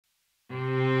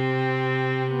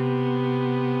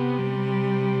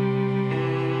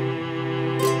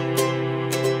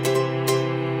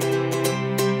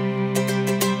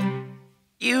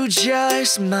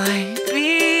just might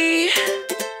be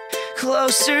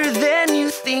closer than you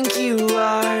think you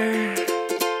are.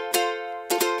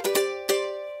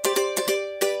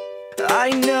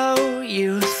 I know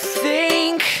you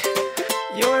think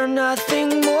you're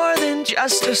nothing more than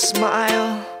just a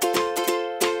smile.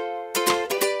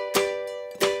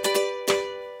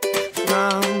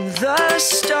 From the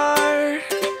start,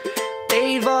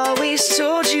 they've always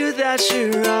told you that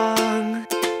you're wrong.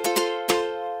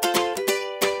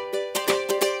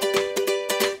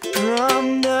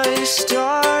 From the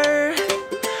start,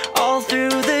 all through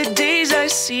the days I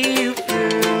see you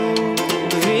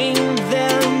proving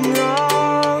them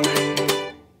wrong.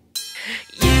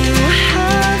 You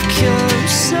have come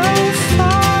so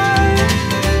far.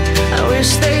 I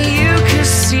wish that you could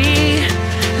see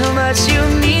how much you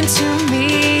mean to me.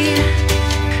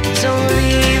 Don't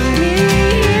leave me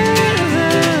in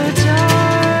the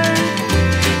dark.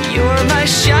 You're my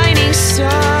shining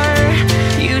star.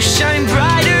 You shine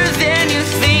brighter than you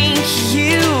think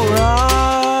you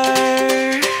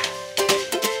are.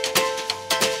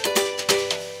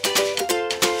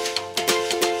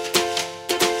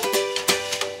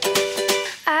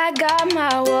 I got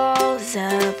my walls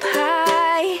up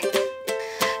high.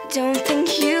 Don't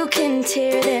think you can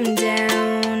tear them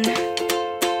down.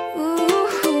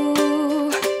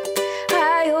 Ooh,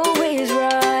 I always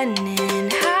run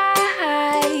and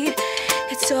hide.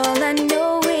 It's all I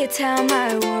know, it's how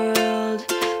my world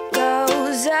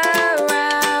goes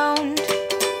around.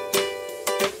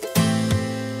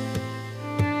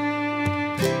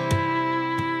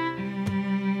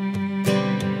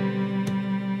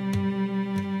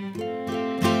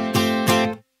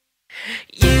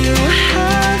 You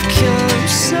have come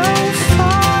so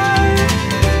far.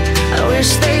 I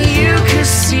wish that you could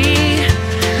see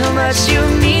how much you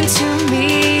mean to me.